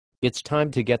It's time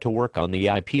to get to work on the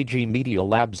IPG Media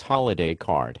Lab's holiday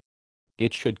card.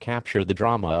 It should capture the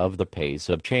drama of the pace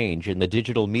of change in the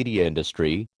digital media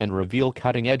industry and reveal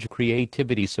cutting-edge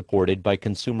creativity supported by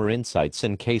consumer insights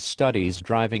and case studies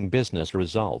driving business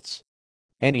results.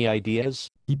 Any ideas?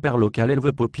 Hyperlocal elle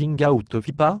veut popping out of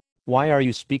IPA? Why are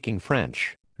you speaking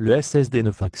French? Le SSD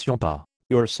ne fonctionne pas.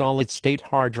 Your solid-state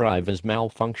hard drive is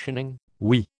malfunctioning?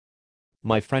 Oui.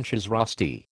 My French is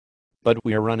rusty. But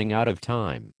we're running out of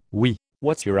time. Oui.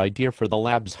 What's your idea for the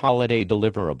lab's holiday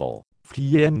deliverable?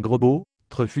 Flying robot,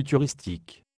 très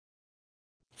futuristique.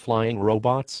 Flying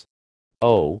robots?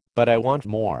 Oh, but I want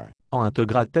more. En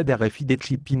integrated RFID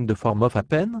chip in the form of a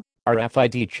pen?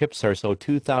 RFID chips are so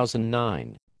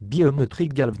 2009.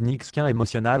 Biometric galvanic scan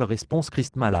emotional response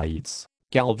crystalites.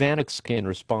 Galvanic skin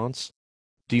response?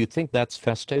 Do you think that's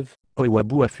festive?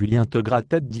 Oewabu a fully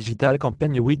integrated digital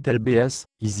campaign with LBS,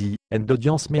 easy, and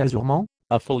audience measurement?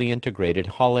 A fully integrated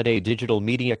holiday digital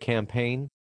media campaign?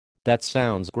 That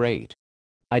sounds great.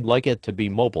 I'd like it to be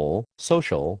mobile,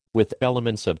 social, with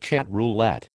elements of chat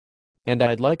roulette. And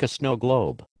I'd like a snow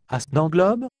globe. A snow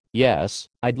globe? Yes,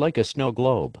 I'd like a snow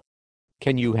globe.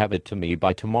 Can you have it to me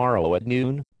by tomorrow at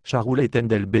noon? Charroulette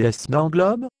and LBS snow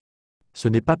globe? Ce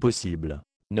n'est pas possible.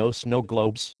 No snow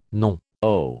globes? Non.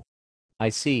 Oh. I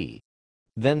see.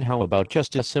 Then how about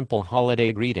just a simple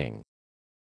holiday greeting?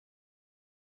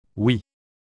 Oui.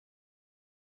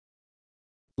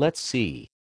 Let's see.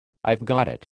 I've got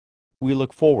it. We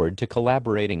look forward to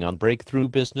collaborating on breakthrough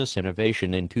business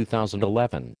innovation in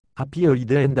 2011. Happy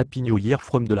holiday and happy new year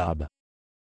from the lab.